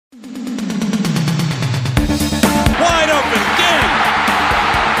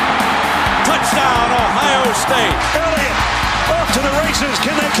State. Elliott off to the races.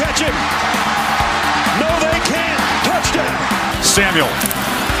 Can they catch him? No, they can't. Touchdown. Samuel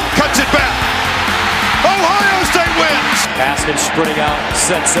cuts it back. Ohio State wins. Haskins sprinting out,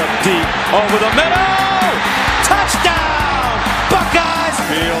 sets up deep, over the middle. Touchdown, Buckeyes.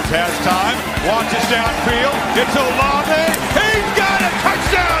 Fields has time, launches downfield. It's Olave. He's got a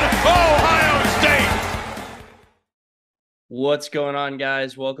touchdown, Ohio State. What's going on,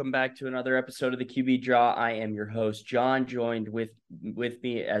 guys? Welcome back to another episode of the QB Draw. I am your host, John, joined with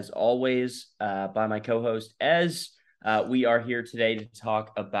me, as always, by my co-host, Ez. We are here today to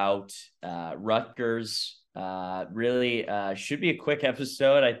talk about Rutgers. Really should be a quick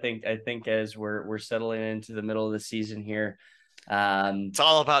episode. I think as we're settling into the middle of the season here. It's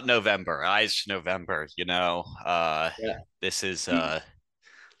all about November. Eyes to November, you know. Yeah. This is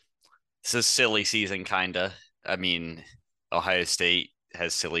silly season, kinda. I mean, Ohio State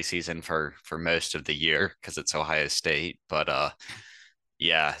has silly season for most of the year because it's Ohio State. But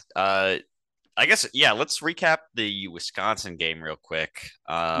yeah. I guess, yeah, let's recap the Wisconsin game real quick.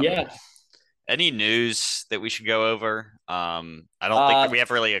 Any news that we should go over? I don't think that we have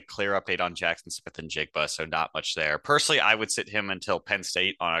really a clear update on Jackson Smith and Jigba, so not much there. Personally, I would sit him until Penn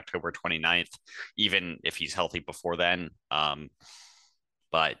State on October 29th, even if he's healthy before then.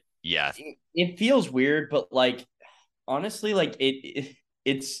 But yeah. It feels weird, but like, honestly, like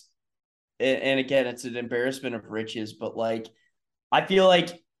it's, and again, it's an embarrassment of riches, but like, I feel like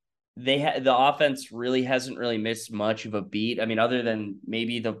the offense really hasn't really missed much of a beat. I mean, other than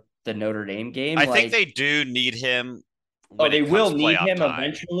maybe the Notre Dame game. I think they do need him. They will need him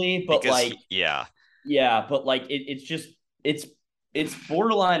eventually, but because, but like it's just it's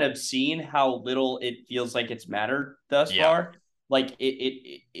borderline obscene how little it feels like it's mattered thus far. Like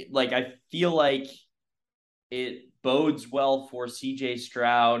it like I feel like it bodes well for CJ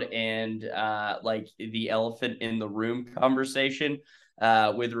Stroud and like the elephant in the room conversation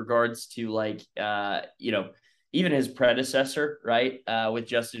with regards to like even his predecessor, right? With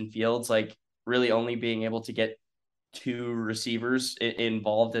Justin Fields, like really only being able to get two receivers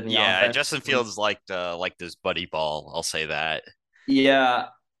involved in the offense. Yeah, Justin Fields liked this buddy ball. I'll say that. Yeah,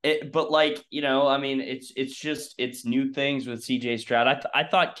 but like, I mean, it's new things with CJ Stroud. I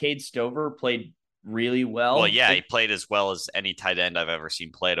thought Cade Stover played really well. Well, yeah, he played as well as any tight end I've ever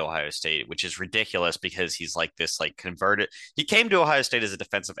seen play at Ohio State, which is ridiculous because he's like this like converted. He came to Ohio State as a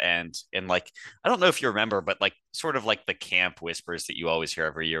defensive end, and like I don't know if you remember, but like sort of like the camp whispers that you always hear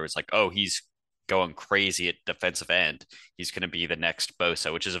every year was like, oh, he's going crazy at defensive end. He's going to be the next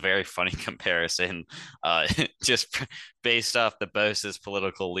Bosa, which is a very funny comparison, just based off the Bosa's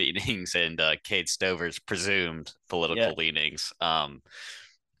political leanings and Cade Stover's presumed political leanings.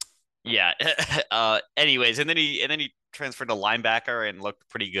 Yeah. Anyways, and then he transferred to linebacker and looked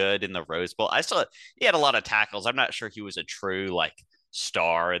pretty good in the Rose Bowl. He had a lot of tackles. I'm not sure he was a true like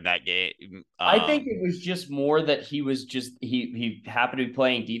star in that game. I think it was just more that he was just he happened to be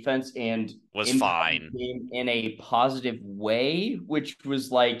playing defense and was fine in a positive way, which was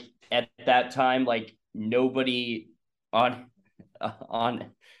like at that time like nobody on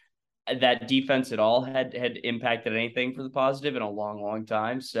that defense at all had impacted anything for the positive in a long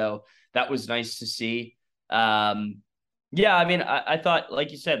time. So that was nice to see. I mean, I thought,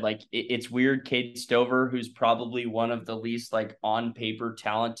 like you said, like it's weird. Cade Stover, who's probably one of the least like on paper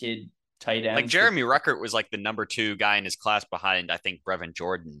talented tight ends. Like Jeremy Ruckert was like the number 2 guy in his class behind, I think, Brevin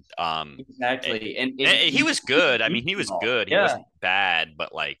Jordan. Exactly. And he was good. I mean, he was good. He wasn't bad,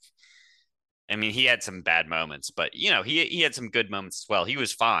 but like, I mean, he had some bad moments, but, he had some good moments as well. He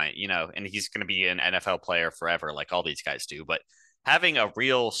was fine, and he's going to be an NFL player forever, like all these guys do. But having a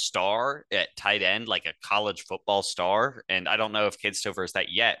real star at tight end, like a college football star, and I don't know if Cade Stover is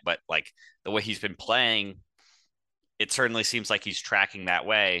that yet, but like the way he's been playing, it certainly seems like he's tracking that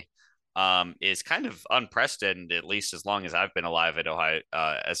way. Is kind of unprecedented, at least as long as I've been alive at Ohio,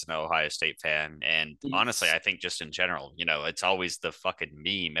 as an Ohio State fan. And honestly, I think just in general, it's always the fucking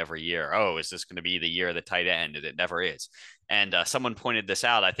meme every year. Oh, is this going to be the year of the tight end? And it never is. And someone pointed this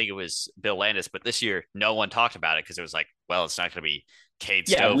out. I think it was Bill Landis, but this year no one talked about it because it was like, well, it's not going to be Cade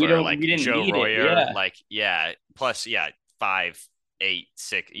Stover, like Joe Royer, plus 5, 8,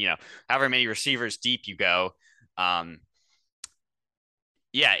 6, however many receivers deep you go.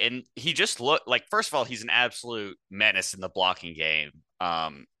 Yeah, and he just looked like, first of all, he's an absolute menace in the blocking game.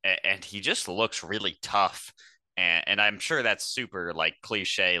 And he just looks really tough. And I'm sure that's super like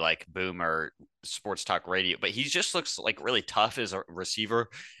cliche, like boomer sports talk radio, but he just looks like really tough as a receiver.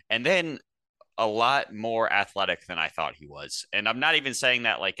 And then a lot more athletic than I thought he was. And I'm not even saying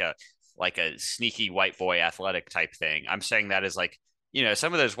that like a sneaky white boy athletic type thing. I'm saying that as like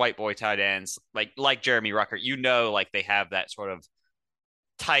some of those white boy tight ends, like Jeremy Ruckert, like they have that sort of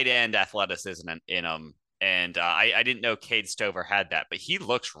tight end athleticism in them. And I didn't know Cade Stover had that, but he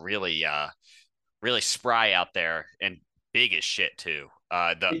looks really spry out there and big as shit too.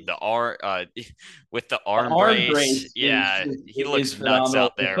 The arm with the arm brace, yeah, he looks nuts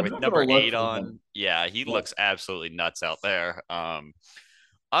out there with number 8 on. Yeah, he looks absolutely nuts out there.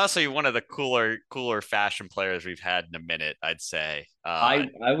 Honestly, one of the cooler fashion players we've had in a minute, I'd say. I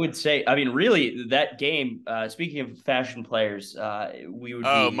would say, I mean, really, that game. Speaking of fashion players, we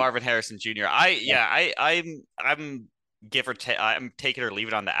would. Marvin Harrison Jr. I'm give or take. I'm take it or leave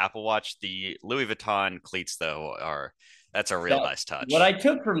it on the Apple Watch. The Louis Vuitton cleats, though, that's a real nice touch. What I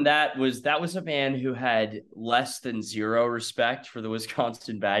took from that was a man who had less than zero respect for the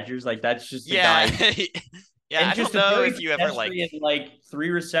Wisconsin Badgers. Like that's just the guy. Yeah, I don't know if you ever like 3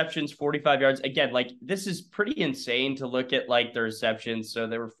 receptions, 45 yards. Again, like this is pretty insane to look at like the receptions. So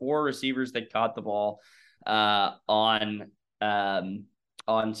there were 4 receivers that caught the ball on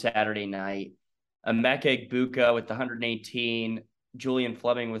Saturday night. Emeka Egbuka with 118, Julian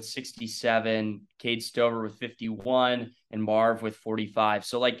Fleming with 67, Cade Stover with 51, and Marv with 45.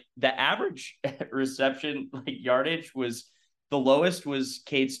 So like the average reception yardage was the lowest was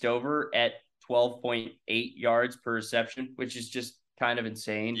Cade Stover at 12.8 yards per reception, which is just kind of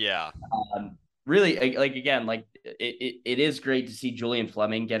insane. Yeah. Really, again, it is great to see Julian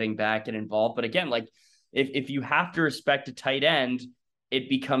Fleming getting back and involved. But again, if you have to respect a tight end, it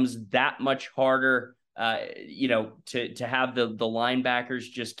becomes that much harder, to have the linebackers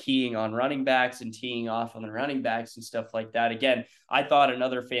just keying on running backs and teeing off on the running backs and stuff like that. Again, I thought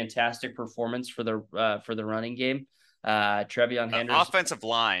another fantastic performance for the running game. Trevion Henderson, offensive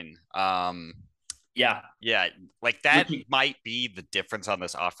line. Yeah, like that might be the difference on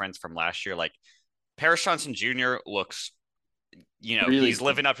this offense from last year. Like Paris Johnson Jr. looks, really he's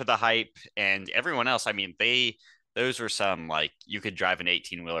living up to the hype, and everyone else. I mean, those were some you could drive an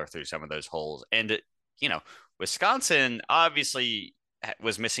 18-wheeler through some of those holes, and Wisconsin obviously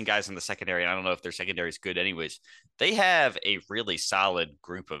was missing guys in the secondary. I don't know if their secondary is good anyways. They have a really solid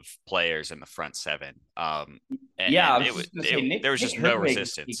group of players in the front 7. There was just no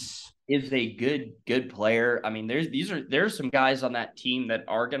resistance. Is a good player. I mean, there's some guys on that team that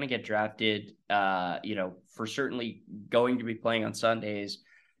are going to get drafted, for certainly going to be playing on Sundays.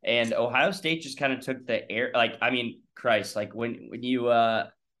 And Ohio State just kind of took the air. Christ, when you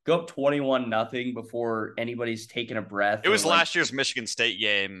go up 21-0 before anybody's taken a breath. It was last year's Michigan State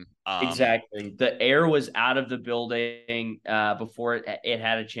game. Exactly. The air was out of the building before it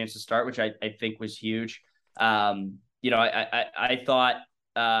had a chance to start, which I think was huge. I thought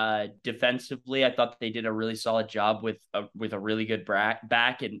defensively, I thought they did a really solid job with a really good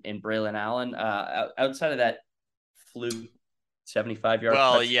back in Braylon Allen. Outside of that fluke 75-yard.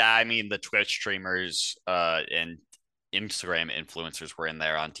 Well, yeah, I mean the Twitch streamers and Instagram influencers were in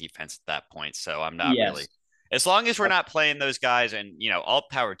there on defense at that point, so I'm not really. As long as we're not playing those guys, and all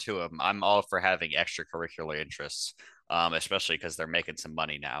power to them, I'm all for having extracurricular interests, especially because they're making some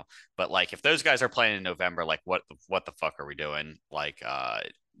money now. But if those guys are playing in November, what the fuck are we doing?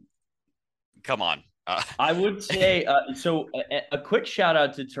 Come on. I would say so. A quick shout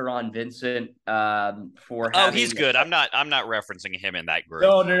out to Teron Vincent for. He's good. I'm not referencing him in that group.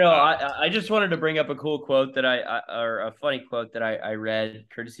 No. I just wanted to bring up a cool quote that or a funny quote that I read,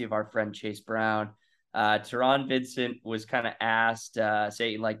 courtesy of our friend Chase Brown. Teron Vincent was kind of asked,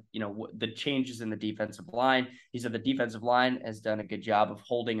 saying the changes in the defensive line. He said the defensive line has done a good job of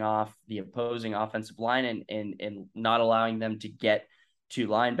holding off the opposing offensive line and not allowing them to get to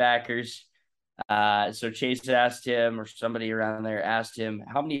linebackers. So Chase asked him, or somebody around there asked him,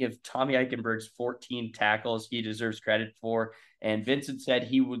 how many of Tommy Eichenberg's 14 tackles he deserves credit for. And Vincent said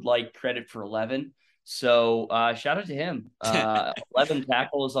he would like credit for 11. So shout out to him. 11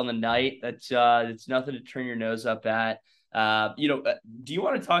 tackles on the night. That's it's nothing to turn your nose up at. Do you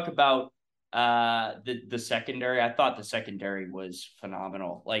want to talk about the secondary? I thought the secondary was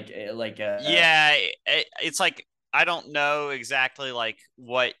phenomenal. It's I don't know exactly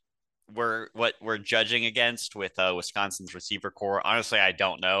what we're judging against with Wisconsin's receiver core. Honestly, I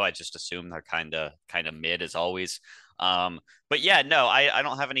don't know. I just assume they're kind of mid as always. But yeah, no, I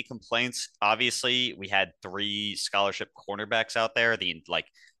don't have any complaints. Obviously, we had 3 scholarship cornerbacks out there, the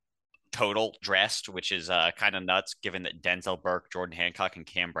total dressed, which is kind of nuts given that Denzel Burke, Jordan Hancock, and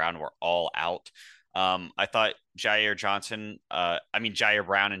Cam Brown were all out. I thought Jair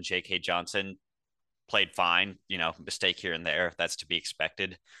Brown and J.K. Johnson played fine, mistake here and there. That's to be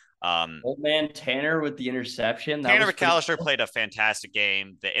expected. Old man Tanner with the interception. Tanner McAllister played a fantastic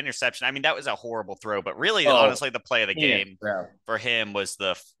game. The interception, I mean, that was a horrible throw, but really, honestly, the play of the game for him was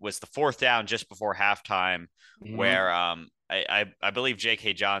the fourth down just before halftime, where I believe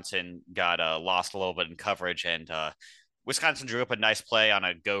J.K. Johnson got lost a little bit in coverage, and Wisconsin drew up a nice play on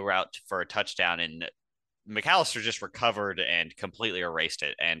a go route for a touchdown, and McAllister just recovered and completely erased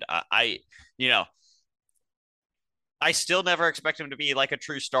it. And I still never expect him to be like a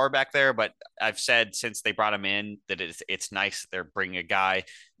true star back there, but I've said since they brought him in that it's nice they're bringing a guy,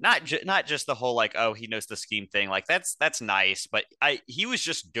 not just the whole like, oh, he knows the scheme thing. Like that's nice, but he was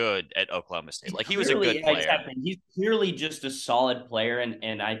just good at Oklahoma State. Like he was a good player. Exactly. He's clearly just a solid player,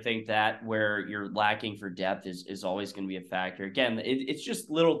 and I think that where you're lacking for depth is always going to be a factor. Again, it's just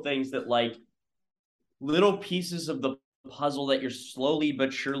little things that like little pieces of the puzzle that you're slowly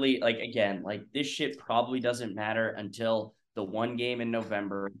but surely, like, again, like this shit probably doesn't matter until the one game in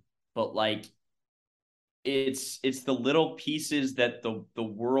November, but like it's the little pieces that the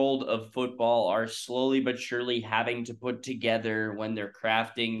world of football are slowly but surely having to put together when they're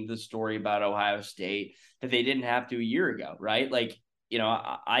crafting the story about Ohio State that they didn't have to a year ago, right? Like,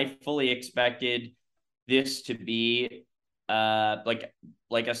 I fully expected this to be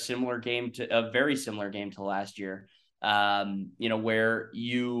like a similar game to a very similar game to last year. Where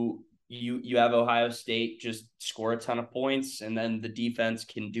you have Ohio State just score a ton of points and then the defense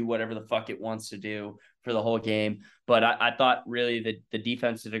can do whatever the fuck it wants to do for the whole game. But I thought really that the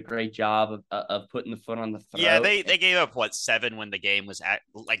defense did a great job of putting the foot on the throat. Yeah, they gave up 7 when the game was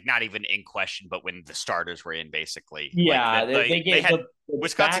not even in question, but when the starters were in basically. Yeah, like,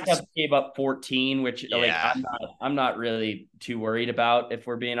 Wisconsin gave up 14, which I'm not really too worried about if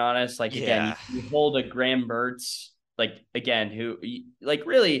we're being honest. Like again, you hold a Graham Mertz. Like, again, who, like,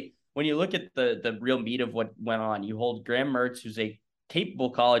 really, when you look at the real meat of what went on, you hold Graham Mertz, who's a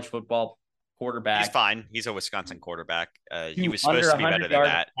capable college football quarterback. He's fine. He's a Wisconsin quarterback. He was supposed to be better than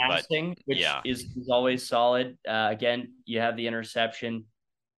that. Passing, which is always solid. Again, you have the interception.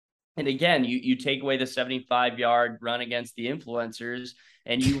 And again, you take away the 75-yard run against the influencers,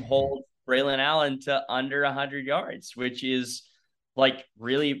 and you hold Braylon Allen to under 100 yards, which is like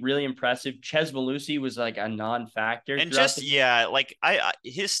really, really impressive. Chez Mellusi was like a non-factor. And like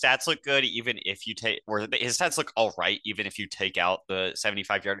his stats look good, even if you his stats look all right, even if you take out the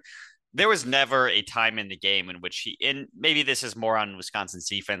 75-yard. There was never a time in the game in which and maybe this is more on Wisconsin's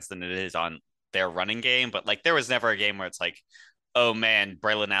defense than it is on their running game, but like there was never a game where it's like, oh man,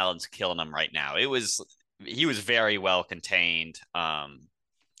 Braylon Allen's killing him right now. He was very well contained.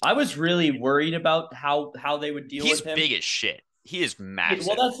 I was really worried about how they would deal with him. He's big as shit. He is massive.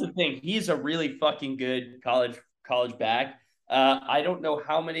 Well, that's the thing. He's a really fucking good college back. I don't know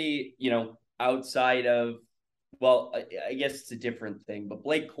how many, outside of, well, I guess it's a different thing, but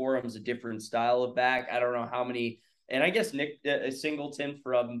Blake Corum's a different style of back. I don't know how many, and I guess Nick Singleton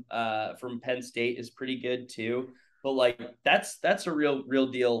from Penn State is pretty good too. But like that's a real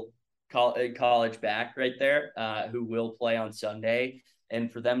deal college back right there, who will play on Sunday. And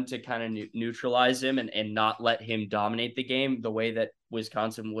for them to kind of neutralize him and not let him dominate the game the way that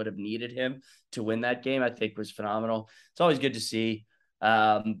Wisconsin would have needed him to win that game, I think was phenomenal. It's always good to see.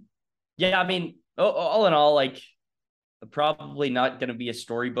 I mean, all in all, like probably not going to be a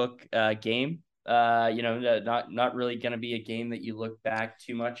storybook game. Not really going to be a game that you look back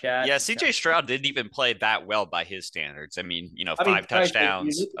too much at. Yeah, CJ Stroud didn't even play that well by his standards. I mean, 5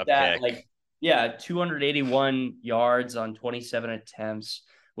 touchdowns, a pick. Like, 281 yards on 27 attempts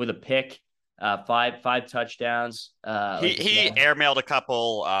with a pick, 5 touchdowns. He airmailed a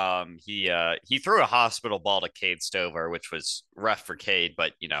couple. He threw a hospital ball to Cade Stover, which was rough for Cade,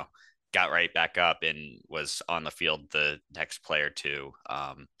 but got right back up and was on the field the next player too.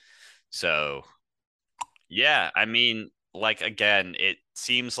 So yeah, I mean, like again, it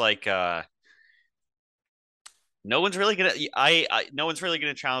seems like no one's really gonna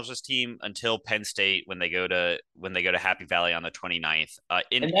challenge this team until Penn State when they go to Happy Valley on the 29th.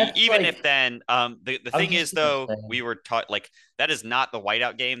 If then, the thing is though, we were taught like that is not the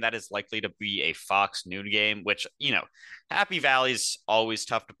whiteout game. That is likely to be a Fox noon game, which Happy Valley's always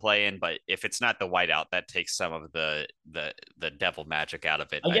tough to play in, but if it's not the whiteout, that takes some of the devil magic out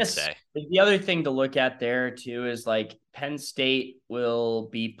of it. I'd say the other thing to look at there too is like Penn State will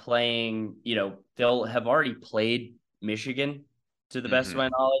be playing. They'll have already played Michigan to the best of my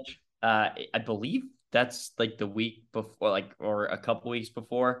knowledge. I believe that's like the week before, or a couple weeks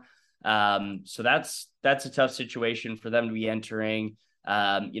before. So that's a tough situation for them to be entering.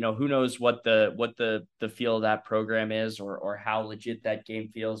 Who knows what the feel of that program is or how legit that game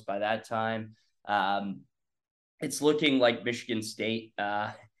feels by that time. It's looking like Michigan State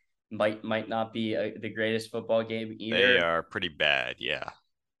might not be the greatest football game either. They are pretty bad, yeah.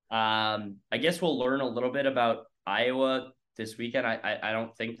 I guess we'll learn a little bit about Iowa this weekend. I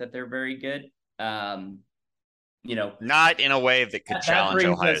don't think that they're very good. Not in a way that could challenge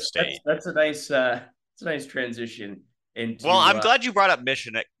Ohio State. That's a nice transition into. Well, I'm glad you brought up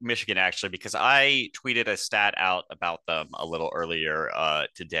Michigan actually, because I tweeted a stat out about them a little earlier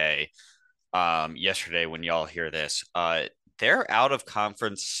today, yesterday when y'all hear this. They're out of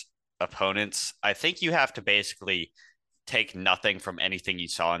conference opponents. I think you have to basically take nothing from anything you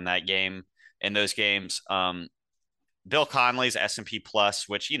saw in those games. Bill Connelly's S&P Plus,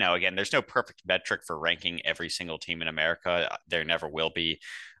 which, again, there's no perfect metric for ranking every single team in America. There never will be.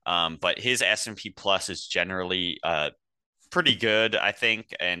 But his S&P Plus is generally pretty good, I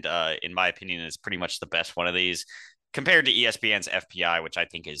think. And in my opinion, is pretty much the best one of these compared to ESPN's FPI, which I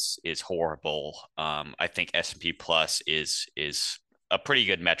think is horrible. I think S&P Plus is a pretty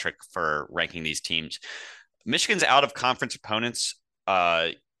good metric for ranking these teams. Michigan's out of conference opponents.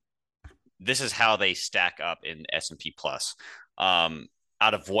 This is how they stack up in S&P Plus. Out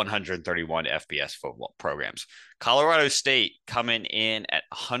of 131 FBS football programs, Colorado State coming in at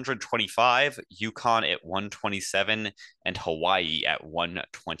 125, UConn at 127, and Hawaii at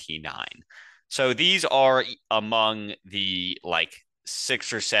 129. So these are among the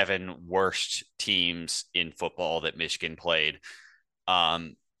 6 or 7 worst teams in football that Michigan played.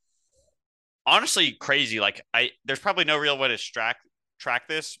 Honestly, crazy. There's probably no real way to track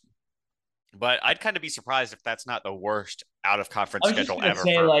this, but I'd kind of be surprised if that's not the worst out of conference schedule ever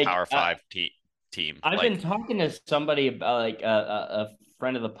for a Power 5 team. I've been talking to somebody about a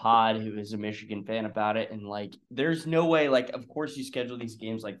friend of the pod who is a Michigan fan about it, and there's no way. Of course you schedule these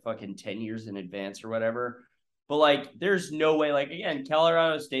games fucking 10 years in advance or whatever, but there's no way. Again,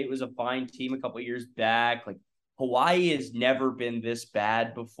 Colorado State was a fine team a couple of years back. Hawaii has never been this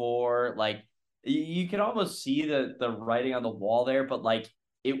bad before. You can almost see the writing on the wall there, but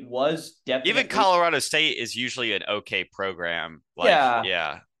it was definitely. Even Colorado State is usually an okay program.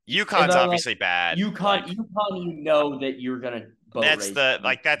 Yeah. UConn's obviously bad. UConn, that you're gonna. That's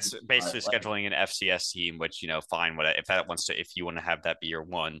basically scheduling an FCS team, which fine. If you want to have that be your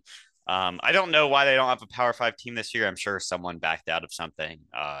one. I don't know why they don't have a Power 5 team this year. I'm sure someone backed out of something.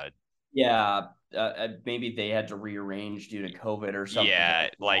 Maybe they had to rearrange due to COVID or something. Yeah,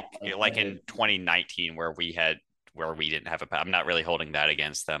 in 2019 where we didn't have I'm not really holding that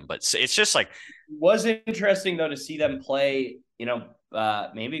against them, but it's just it was interesting though to see them play.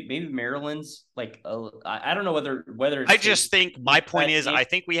 Maybe Maryland's I don't know whether I just think my point is I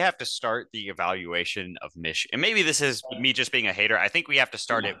think we have to start the evaluation of Michigan. And maybe this is me just being a hater. I think we have to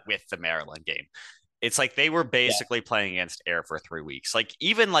start it with the Maryland game. It's they were basically playing against air for 3 weeks.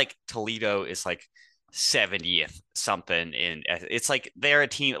 Even Toledo is 70th something in. It's they're a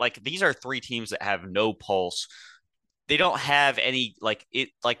team. These are 3 teams that have no pulse. They don't have any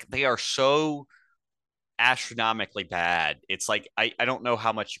they are so astronomically bad. It's I don't know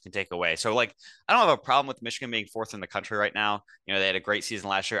how much you can take away. So I don't have a problem with Michigan being 4th in the country right now. They had a great season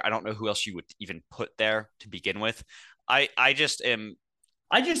last year. I don't know who else you would even put there to begin with. I just am.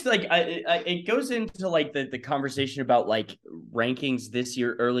 It goes into the conversation about rankings this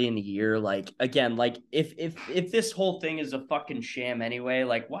year, early in the year. Again, if this whole thing is a fucking sham anyway,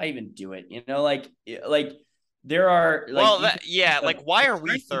 why even do it? There are why are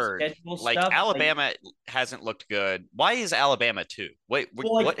we 3rd? Alabama hasn't looked good. Why is Alabama 2? Wait,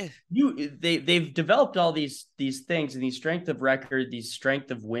 what? They've developed all these things and these strength of record, these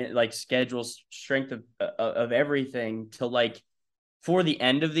strength of win, schedules, strength of everything to for the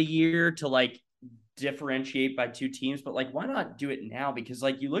end of the year to differentiate by 2 teams. But why not do it now? Because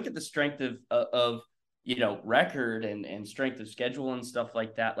you look at the strength of record and strength of schedule and stuff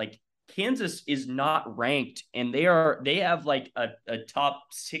like that. Kansas is not ranked, and they have a top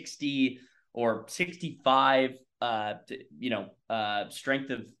 60 or 65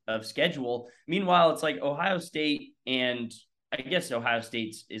 strength of schedule. Meanwhile, it's Ohio State, and I guess Ohio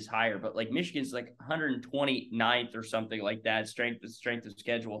State's is higher, but Michigan's 129th or something like that strength of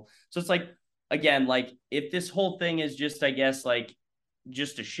schedule. So it's again, if this whole thing is just, I guess,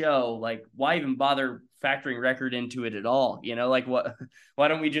 just a show, why even bother factoring record into it at all? Why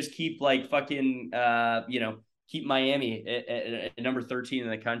don't we just keep keep Miami at number 13 in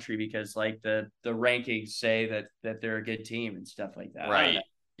the country because the rankings say that they're a good team and stuff like that. Right.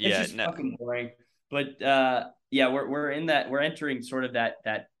 It's just fucking boring. But we're entering sort of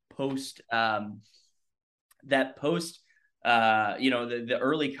that post the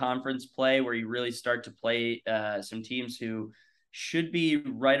early conference play where you really start to play some teams who should be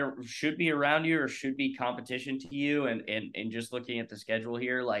around you or should be competition to you. And just looking at the schedule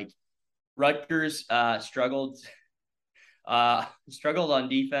here, Rutgers struggled on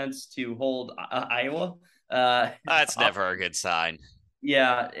defense to hold Iowa. That's never a good sign.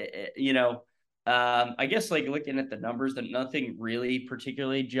 Yeah, I guess like looking at the numbers, that nothing really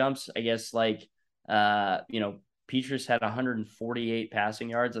particularly jumps. I guess like Petrus had 148 passing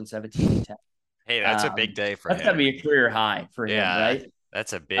yards on 17 attempts. Hey, that's a big day for him. That's gotta be a career high for him, right?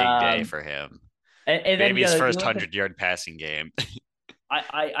 That's a big day for him. And maybe his first 100-yard passing game.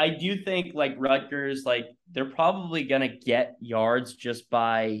 I do think like Rutgers, like they're probably gonna get yards just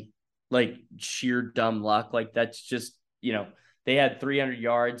by like sheer dumb luck. Like that's just they had 300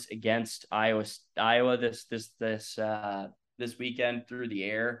 yards against Iowa this weekend through the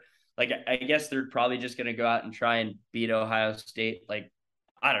air. Like I guess they're probably just gonna go out and try and beat Ohio State. Like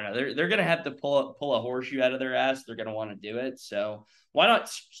I don't know, they're gonna have to pull a horseshoe out of their ass. They're gonna want to do it. So why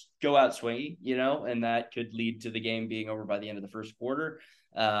not go out swinging, and that could lead to the game being over by the end of the first quarter.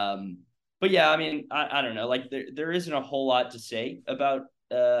 But yeah, I mean, I don't know, like there isn't a whole lot to say about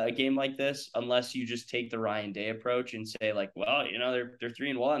a game like this unless you just take the Ryan Day approach and say like, well, they're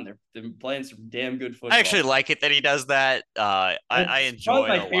 3-1, they're playing some damn good football. I actually like it that he does that. I enjoy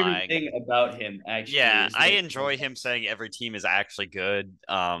my favorite thing about him. Actually, yeah, I enjoy him saying every team is actually good.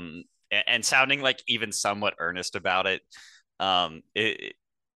 And sounding like even somewhat earnest about it. I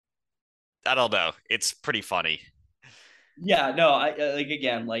don't know. It's pretty funny. Yeah, no, I like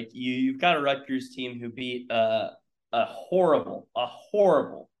again, like you've got a Rutgers team who beat a horrible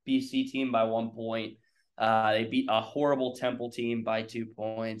BC team by 1 point. They beat a horrible Temple team by 2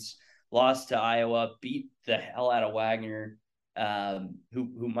 points. Lost to Iowa, beat the hell out of Wagner,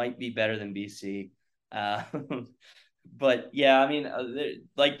 who might be better than BC. But yeah, I mean,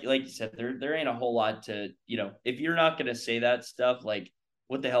 like you said, there ain't a whole lot to if you're not gonna say that stuff, like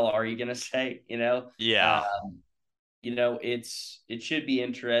what the hell are you gonna say? Yeah. It should be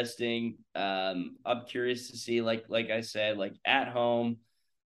interesting. I'm curious to see, like I said, like at home,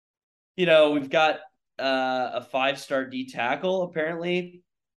 we've got a 5-star D tackle apparently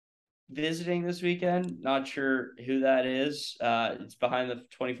visiting this weekend. Not sure who that is. It's behind the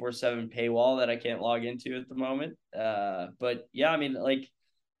 24/7 paywall that I can't log into at the moment. But yeah, I mean, like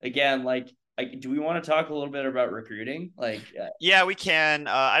again, like do we want to talk a little bit about recruiting? Like, yeah, we can.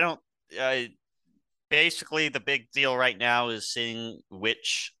 I don't. Basically, the big deal right now is seeing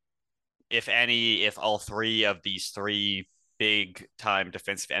which, if all three of these three big time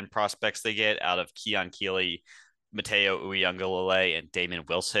defensive end prospects they get out of Keon Keeley, Matayo Uiagalelei, and Damon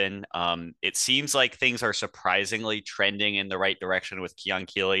Wilson. It seems like things are surprisingly trending in the right direction with Keon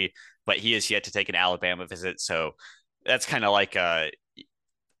Keeley, but he is yet to take an Alabama visit. So that's kind of like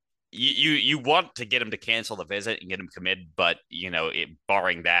you want to get him to cancel the visit and get him committed, but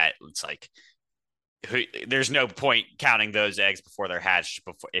barring that, it's like there's no point counting those eggs before they're hatched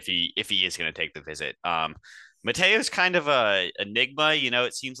if he is going to take the visit. Mateo's kind of a enigma.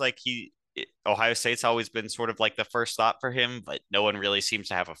 It seems like Ohio State's always been sort of like the first thought for him, but no one really seems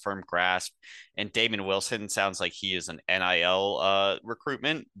to have a firm grasp. And Damon Wilson sounds like he is an NIL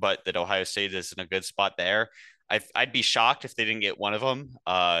recruitment, but that Ohio State is in a good spot there. I'd be shocked if they didn't get one of them.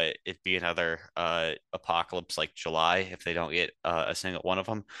 It'd be another apocalypse like July if they don't get a single one of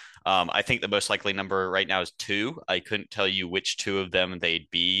them. I think the most likely number right now is 2. I couldn't tell you which 2 of them they'd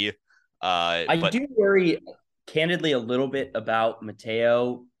be. I do worry candidly a little bit about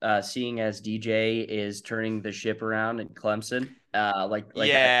Mateo, seeing as DJ is turning the ship around in Clemson.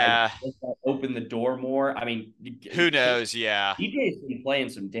 Yeah, I open the door more. I mean, who knows? Yeah, DJ's been playing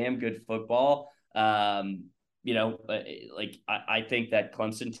some damn good football. I think that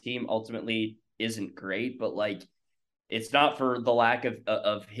Clemson team ultimately isn't great, but like it's not for the lack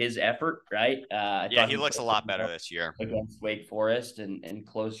of his effort, right? Yeah, he looks a lot better this year against Wake Forest and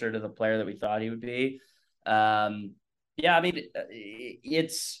closer to the player that we thought he would be. Yeah, I mean,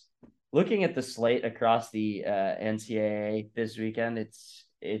 it's looking at the slate across the NCAA this weekend.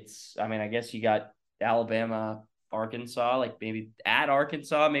 It's. I mean, I guess you got Alabama, Arkansas, like maybe at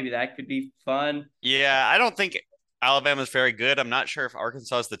Arkansas, maybe that could be fun. Yeah, I don't think Alabama's very good. I'm not sure if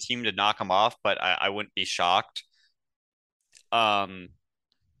Arkansas is the team to knock them off, but I wouldn't be shocked. I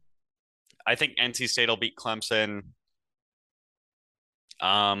think NC State will beat Clemson.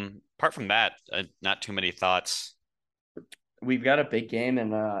 Apart from that, not too many thoughts. We've got a big game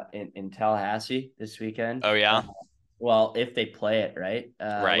in Tallahassee this weekend. Oh yeah. Well, if they play it right,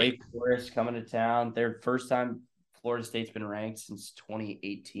 right. Wake Forest coming to town. Their first time Florida State's been ranked since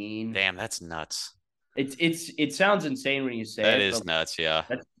 2018. Damn, that's nuts. It sounds insane when you say that is nuts. Yeah,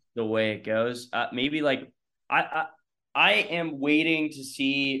 that's the way it goes. Maybe like I am waiting to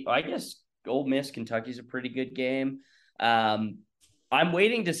see. I guess Ole Miss Kentucky's a pretty good game. I'm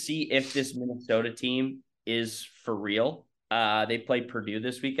waiting to see if this Minnesota team is for real. They play Purdue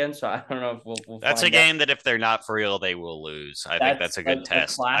this weekend, so I don't know if we'll That's find a out. game that if they're not for real, they will lose. I think that's a good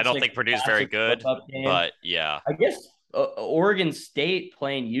test. I don't think Purdue's very good, but yeah. I guess Oregon State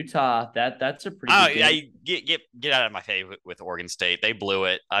playing Utah. That's a pretty good game. Get out of my face with Oregon State. They blew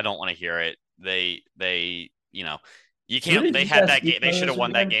it. I don't want to hear it. They you can't. They had that game. They should have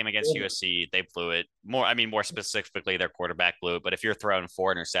won that game against USC. They blew it. More specifically, their quarterback blew it. But if you're throwing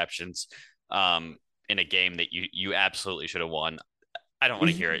 4 interceptions, in a game that you absolutely should have won, I don't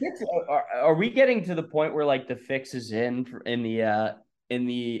want to hear it. Are we getting to the point where like the fix is in the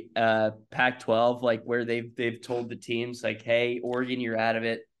Pac-12, like where they've told the teams like, hey, Oregon, you're out of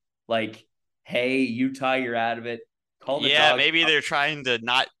it. Like, hey, Utah, you're out of it. Maybe they're trying to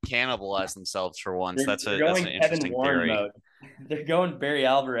not cannibalize themselves for once. That's an interesting theory. Mode. They're going Barry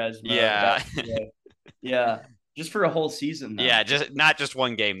Alvarez mode. Yeah. Yeah. Just for a whole season, though. Yeah, just not just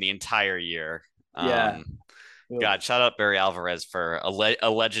one game, the entire year. Yeah. God, shout out Barry Alvarez for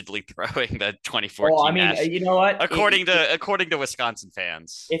allegedly throwing the 2014. You know what? According to Wisconsin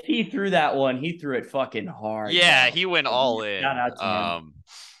fans, if he threw that one, he threw it fucking hard. Yeah, he went all in. Shout out to him.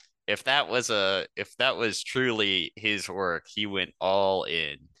 If that was truly his work, he went all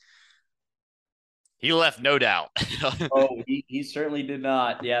in. He left no doubt. He certainly did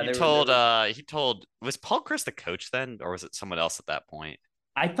not. Yeah, he told was Paul Chryst the coach then, or was it someone else at that point?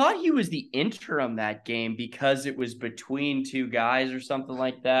 I thought he was the interim that game because it was between 2 guys or something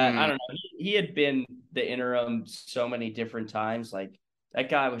like that. I don't know. He had been the interim so many different times. Like that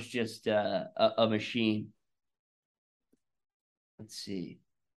guy was just a machine. Let's see.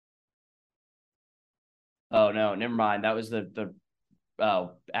 Oh no, never mind. That was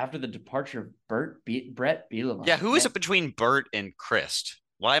after the departure of Brett Bielema. Yeah, who is it between Bert and Chryst?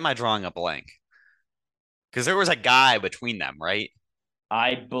 Why am I drawing a blank? Because there was a guy between them, right?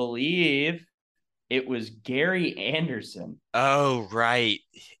 I believe it was Gary Anderson. Oh, right.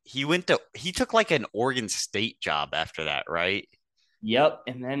 He took like an Oregon State job after that, right? Yep.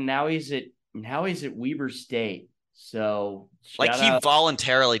 And then now he's at Weber State. So like he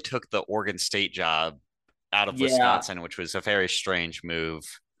voluntarily took the Oregon State job out of Wisconsin, which was a very strange move.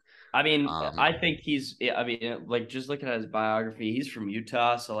 I mean, I think like just looking at his biography, he's from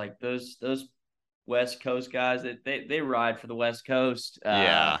Utah. So like those West Coast guys, they ride for the West Coast.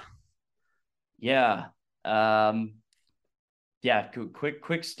 Yeah.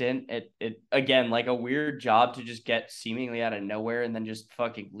 Quick stint. It again, like a weird job to just get seemingly out of nowhere and then just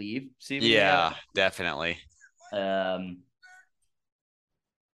fucking leave. Yeah, definitely. Yeah,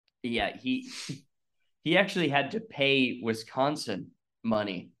 he actually had to pay Wisconsin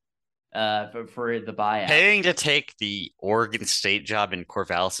money for the buyout. Paying to take the Oregon State job in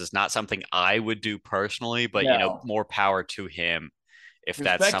Corvallis is not something I would do personally, but more power to him if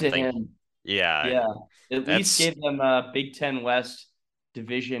that's something. Yeah. At least gave them a Big Ten West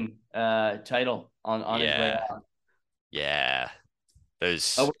division title on his way out. Yeah.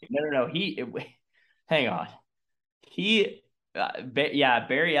 Those. Oh no! Hang on.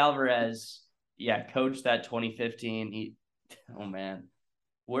 Barry Alvarez. Yeah, coached that 2015. Oh man,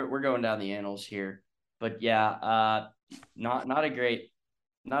 we're going down the annals here. But yeah, not a great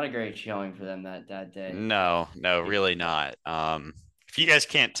showing for them that day. No, really not. If you guys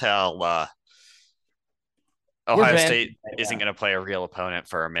can't tell, Ohio State isn't going to play a real opponent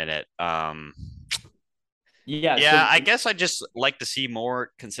for a minute. I guess I just like to see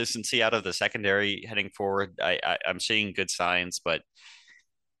more consistency out of the secondary heading forward. I'm seeing good signs, but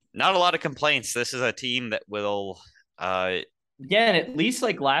not a lot of complaints. This is a team that will. Again, at least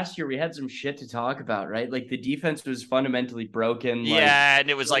like last year, we had some shit to talk about, right? Like the defense was fundamentally broken.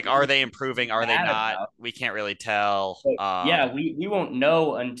 And it was like, are they improving? Are they not? We can't really tell. But, we won't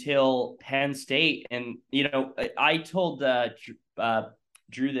know until Penn State. And I told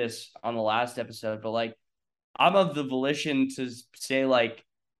Drew this on the last episode, but like I'm of the volition to say like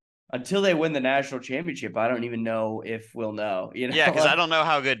until they win the national championship, I don't even know if we'll know. Yeah, because I don't know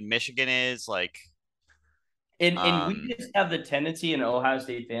how good Michigan is. Like. And we just have the tendency in Ohio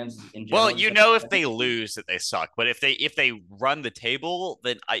State fans in general. Well, if they lose that they suck, but if they run the table,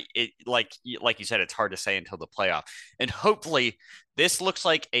 then like you said, it's hard to say until the playoff. And hopefully, this looks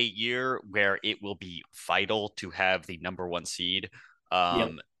like a year where it will be vital to have the number 1 seed,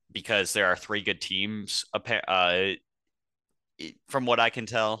 because there are 3 good teams. From what I can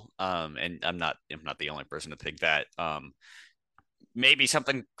tell, and I'm not the only person to think that. Maybe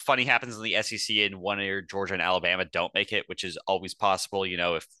something funny happens in the SEC and one of Georgia and Alabama don't make it, which is always possible.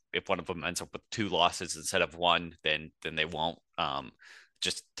 If one of them ends up with 2 losses instead of 1, then they won't.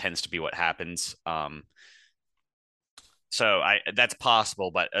 Just tends to be what happens. So that's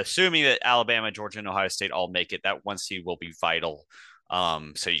possible, but assuming that Alabama, Georgia, and Ohio State all make it, that 1 seed will be vital.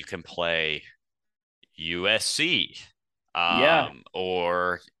 So you can play USC, Yeah.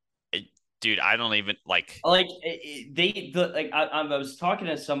 or dude, I don't even like. Like I was talking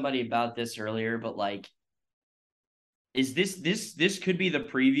to somebody about this earlier, but like, is this could be the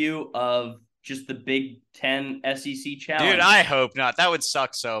preview of just the Big Ten SEC challenge? Dude, I hope not. That would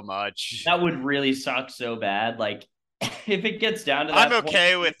suck so much. That would really suck so bad. Like, if it gets down to that, I'm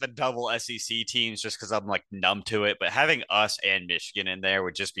okay with the double SEC teams just because I'm like numb to it, but having us and Michigan in there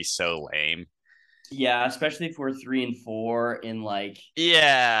would just be so lame. Yeah, especially if we're 3-4 in like,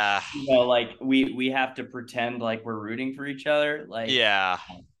 yeah, like we have to pretend like we're rooting for each other. Like, yeah,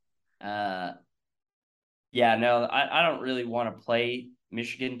 yeah, no, I don't really want to play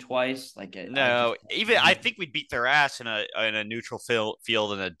Michigan twice. Like, no, I think we'd beat their ass in a neutral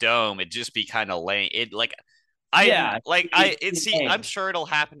field in a dome. It'd just be kind of lame. I'm sure it'll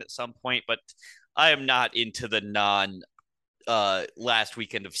happen at some point, but I am not into the last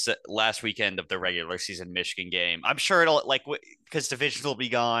weekend of the regular season Michigan game. I'm sure it'll because divisions will be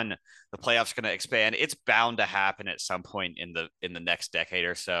gone, the playoffs going to expand. It's bound to happen at some point in the next decade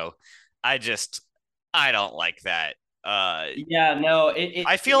or so. I don't like that. Yeah, no,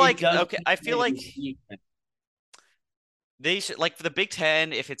 I feel like they should, like, for the Big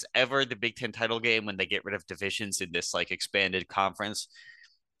Ten, if it's ever the Big Ten title game when they get rid of divisions in this like expanded conference,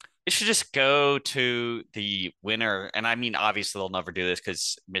 it should just go to the winner. And I mean, obviously they'll never do this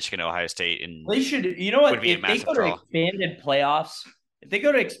because Michigan, Ohio State, and they should. You know what? If they go to expanded playoffs,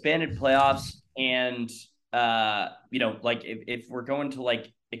 and like if we're going to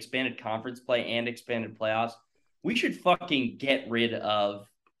like expanded conference play and expanded playoffs, we should fucking get rid of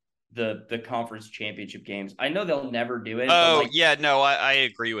the conference championship games. I know they'll never do it. Oh, yeah, no, I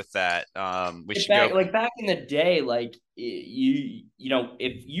agree with that. We should go like back in the day, like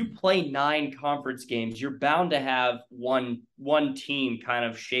if you play 9 conference games, you're bound to have one team kind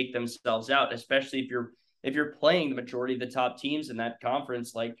of shake themselves out, especially if you're playing the majority of the top teams in that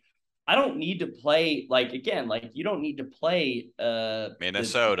conference. Like, I don't need to play, like, again, like, you don't need to play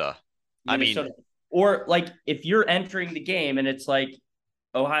Minnesota. I mean, or like if you're entering the game and it's like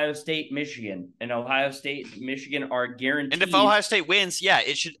Ohio State, Michigan, and Ohio State, Michigan are guaranteed. And if Ohio State wins, yeah,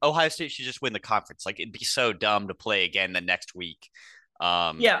 Ohio State should just win the conference. Like, it'd be so dumb to play again the next week.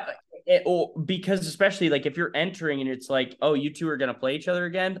 Because especially like if you're entering and it's like, oh, you two are going to play each other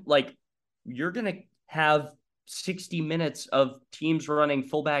again, like you're going to have 60 minutes of teams running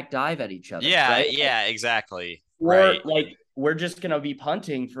fullback dive at each other. Yeah, right? Yeah, exactly. Or right. Like, we're just going to be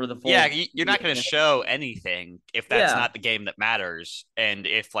punting for the full. Yeah, you're not going to show anything if that's not the game that matters. And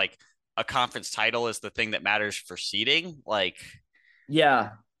if like a conference title is the thing that matters for seeding, like. Yeah,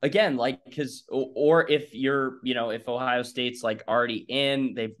 again, like, because, or if if Ohio State's like already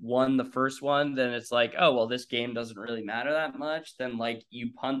in, they've won the first one, then it's like, oh, well, this game doesn't really matter that much. Then like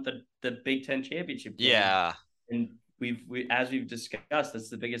you punt the Big Ten championship game. Yeah. And as we've discussed, that's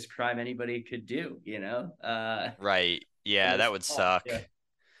the biggest crime anybody could do, Right. Yeah, that would suck. Yeah.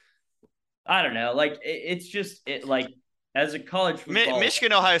 I don't know. Like, it's just like as a college football,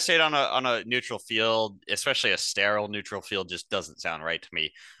 Michigan, Ohio State on a neutral field, especially a sterile neutral field, just doesn't sound right to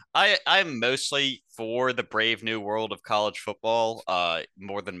me. I'm mostly for the brave new world of college football,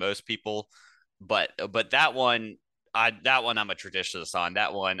 more than most people, but that one I'm a traditionalist on.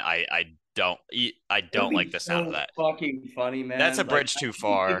 That one I don't like the sound of that. Fucking funny, man. That's a bridge too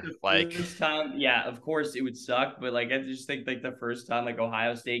far. Like, first time, yeah, of course it would suck, but like I just think like the first time like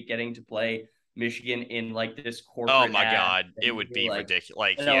Ohio State getting to play Michigan in like this corporate. Oh my god, it would be ridiculous.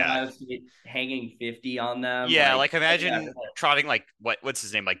 Like, yeah, Ohio State hanging 50 on them. Yeah, like imagine trotting like what's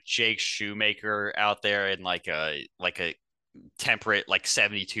his name, like Jake Shoemaker out there in like a temperate like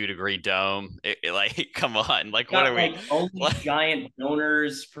 72-degree dome. Like, come on, like, what are we? Only giant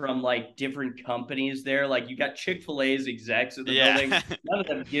donors from like different companies there. Like, you got Chick-fil-A's execs in the building. None of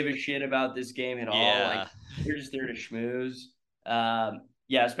them give a shit about this game at all. Like, they're just there to schmooze.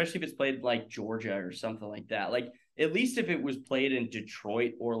 Yeah, especially if it's played like Georgia or something like that. Like, at least if it was played in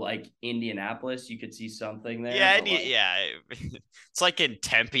Detroit or like Indianapolis, you could see something there. Yeah, it's like in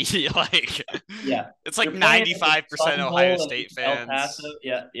Tempe, like, yeah, it's like 95% Ohio State fans.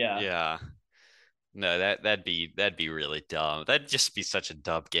 Yeah. No, that'd be really dumb. That'd just be such a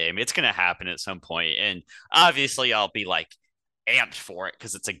dumb game. It's gonna happen at some point, and obviously I'll be like amped for it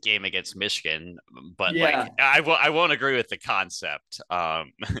because it's a game against Michigan. But like, I won't agree with the concept.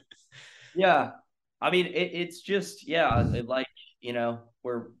 Yeah. I mean, it's just, like,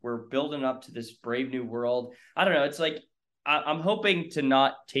 we're building up to this brave new world. I don't know. It's like, I'm hoping to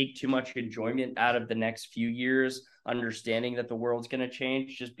not take too much enjoyment out of the next few years. understanding that the world's going to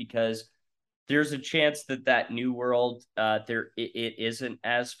change, just because there's a chance that new world it isn't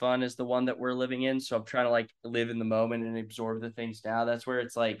as fun as the one that we're living in. So I'm trying to like live in the moment and absorb the things now. That's where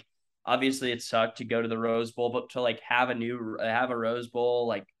it's like, obviously it sucked to go to the Rose Bowl, but to like have a Rose Bowl,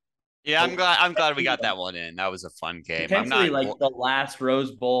 like, yeah, I'm glad we got that one in. That was a fun game. Potentially like the last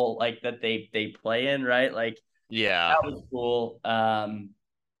Rose Bowl like that they play in, right? Like, yeah, that was cool. But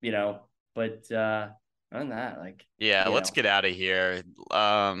other than that, like, yeah, let's get out of here.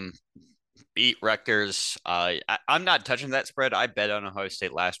 Beat Rutgers. I'm not touching that spread. I bet on Ohio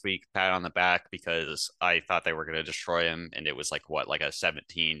State last week, pat on the back, because I thought they were going to destroy him, and it was like like a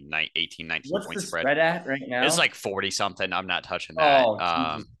 17, 18, 19 what's point the spread. spread at right now? It's like 40 something. I'm not touching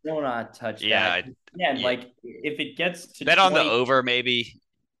that. Jesus, do not touch that. Yeah, like if it gets to bet 20, on the over maybe.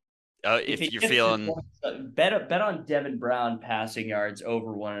 If you're feeling bet on Devin Brown passing yards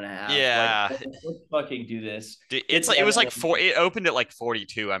over 1.5. Yeah, like, let's fucking do this. It was like 4. It opened at like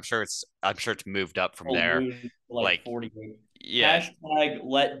 42. I'm sure it's moved up from there. Like 48. Yeah. #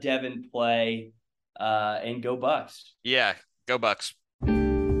 let Devin play, and go Bucks. Yeah, go Bucks.